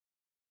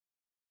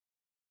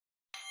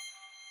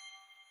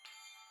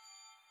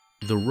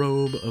The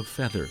Robe of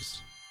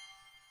Feathers.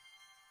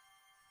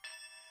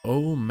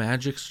 O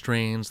magic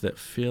strains that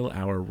fill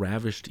our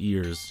ravished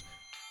ears,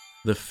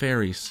 the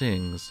fairy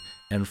sings,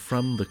 and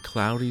from the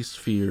cloudy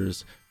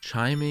spheres,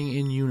 chiming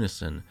in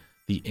unison,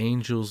 the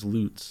angels'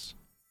 lutes,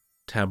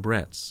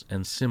 tabrets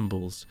and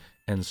cymbals,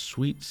 and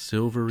sweet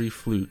silvery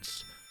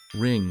flutes,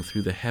 ring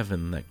through the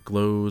heaven that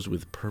glows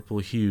with purple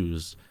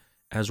hues,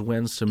 as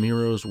when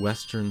Samiro's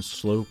western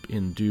slope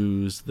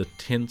endues the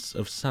tints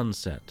of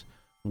sunset,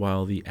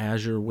 while the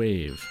azure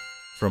wave,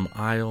 from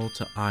isle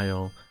to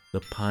isle,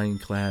 the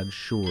pine-clad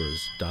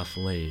shores doth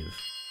lave.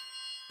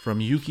 From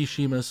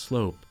Yukishima's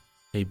slope,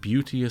 a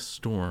beauteous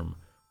storm,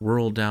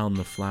 whirl down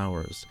the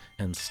flowers,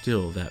 and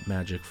still that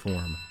magic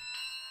form.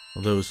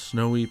 Those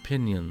snowy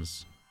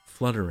pinions,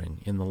 fluttering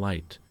in the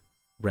light,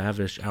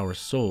 ravish our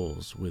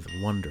souls with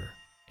wonder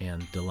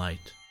and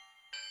delight.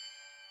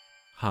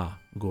 Ha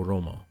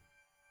Goromo,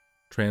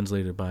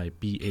 translated by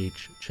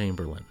B.H.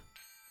 Chamberlain.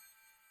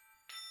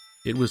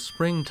 It was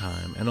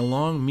springtime, and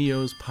along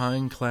Mio's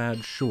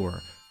pine-clad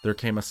shore there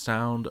came a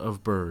sound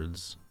of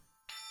birds.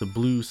 The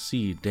blue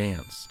sea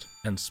danced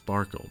and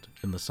sparkled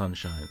in the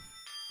sunshine,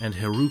 and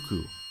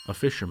Haruku, a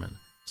fisherman,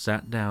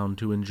 sat down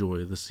to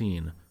enjoy the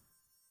scene.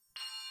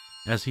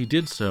 As he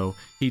did so,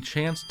 he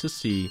chanced to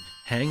see,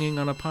 hanging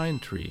on a pine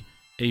tree,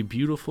 a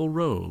beautiful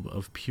robe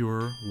of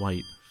pure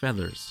white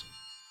feathers.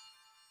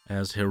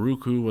 As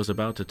Haruku was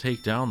about to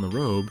take down the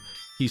robe,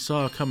 he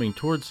saw coming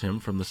towards him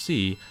from the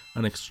sea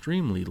an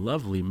extremely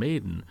lovely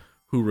maiden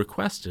who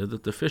requested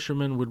that the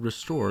fisherman would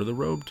restore the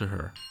robe to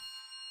her.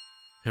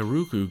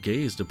 Haruku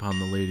gazed upon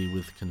the lady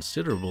with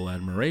considerable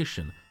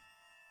admiration.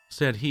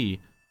 Said he,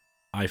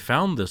 "I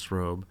found this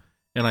robe,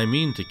 and I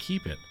mean to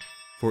keep it,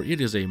 for it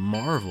is a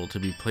marvel to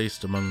be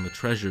placed among the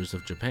treasures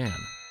of Japan.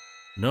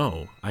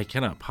 No, I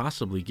cannot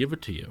possibly give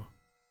it to you."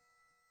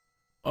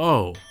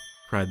 "Oh,"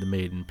 cried the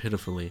maiden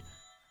pitifully,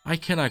 "I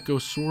cannot go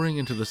soaring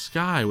into the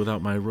sky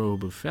without my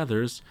robe of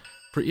feathers,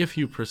 for if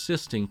you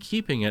persist in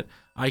keeping it,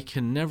 I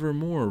can never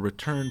more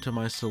return to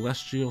my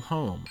celestial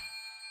home.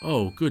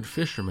 Oh, good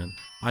fisherman,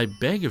 I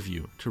beg of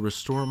you to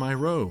restore my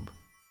robe."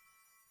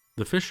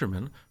 The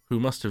fisherman, who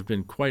must have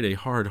been quite a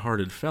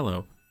hard-hearted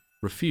fellow,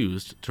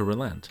 refused to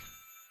relent.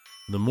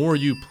 "The more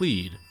you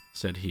plead,"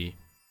 said he,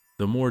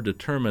 "the more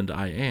determined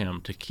I am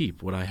to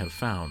keep what I have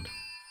found."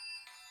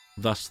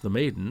 Thus the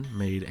maiden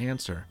made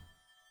answer,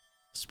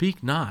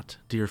 "Speak not,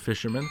 dear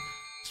fisherman,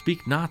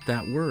 speak not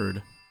that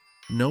word.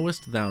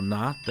 Knowest thou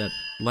not that,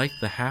 like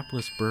the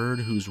hapless bird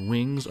whose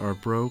wings are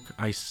broke,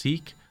 I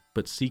seek,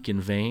 but seek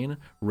in vain,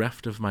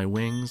 reft of my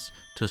wings,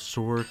 to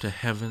soar to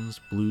heaven's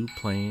blue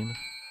plain?"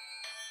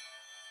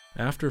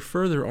 After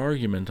further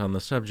argument on the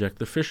subject,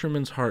 the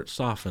fisherman's heart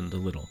softened a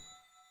little.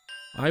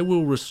 "I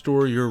will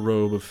restore your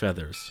robe of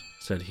feathers,"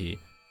 said he,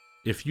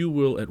 "if you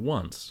will at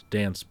once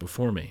dance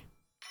before me."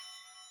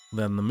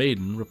 Then the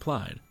maiden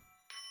replied,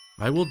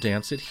 "I will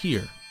dance it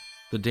here,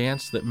 the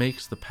dance that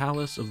makes the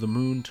palace of the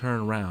moon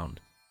turn round,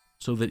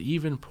 so that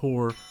even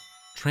poor,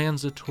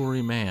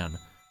 transitory man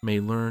may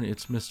learn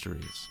its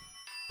mysteries,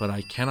 but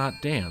I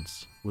cannot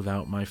dance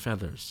without my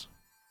feathers."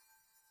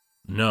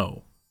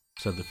 "No,"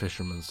 said the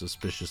fisherman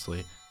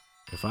suspiciously,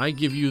 "if I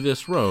give you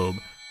this robe,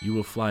 you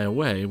will fly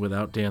away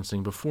without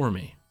dancing before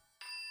me."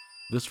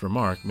 This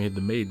remark made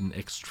the maiden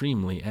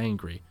extremely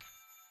angry.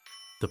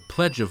 "The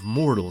pledge of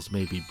mortals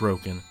may be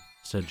broken,"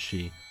 said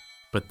she,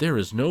 "but there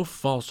is no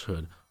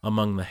falsehood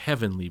among the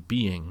heavenly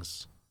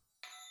beings."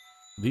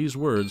 These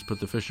words put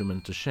the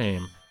fisherman to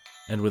shame,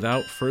 and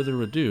without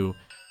further ado,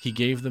 he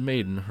gave the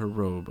maiden her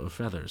robe of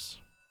feathers.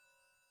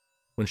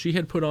 When she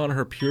had put on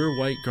her pure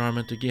white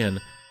garment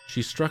again,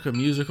 she struck a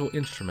musical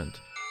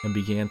instrument and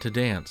began to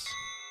dance.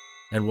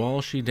 And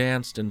while she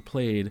danced and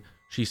played,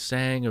 she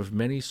sang of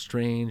many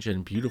strange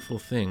and beautiful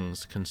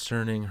things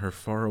concerning her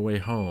faraway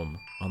home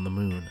on the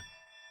moon.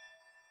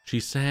 She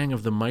sang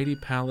of the mighty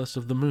palace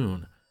of the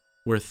moon,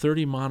 where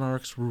 30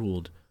 monarchs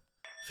ruled,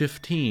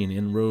 15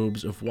 in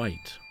robes of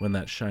white when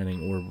that shining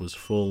orb was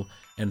full,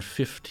 and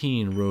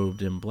 15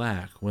 robed in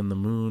black when the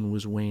moon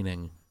was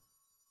waning.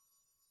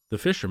 The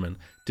fisherman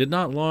did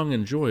not long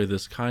enjoy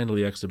this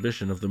kindly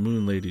exhibition of the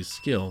moon lady's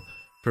skill,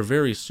 for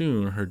very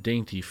soon her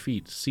dainty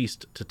feet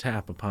ceased to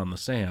tap upon the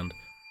sand.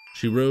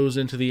 She rose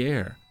into the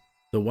air,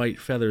 the white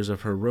feathers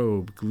of her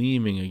robe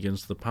gleaming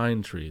against the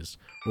pine trees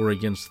or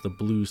against the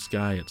blue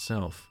sky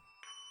itself.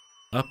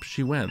 Up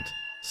she went,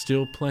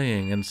 still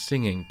playing and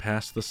singing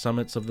past the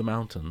summits of the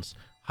mountains,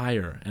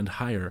 higher and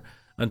higher,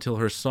 until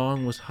her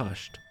song was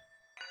hushed,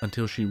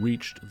 until she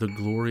reached the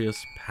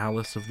glorious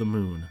Palace of the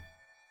Moon.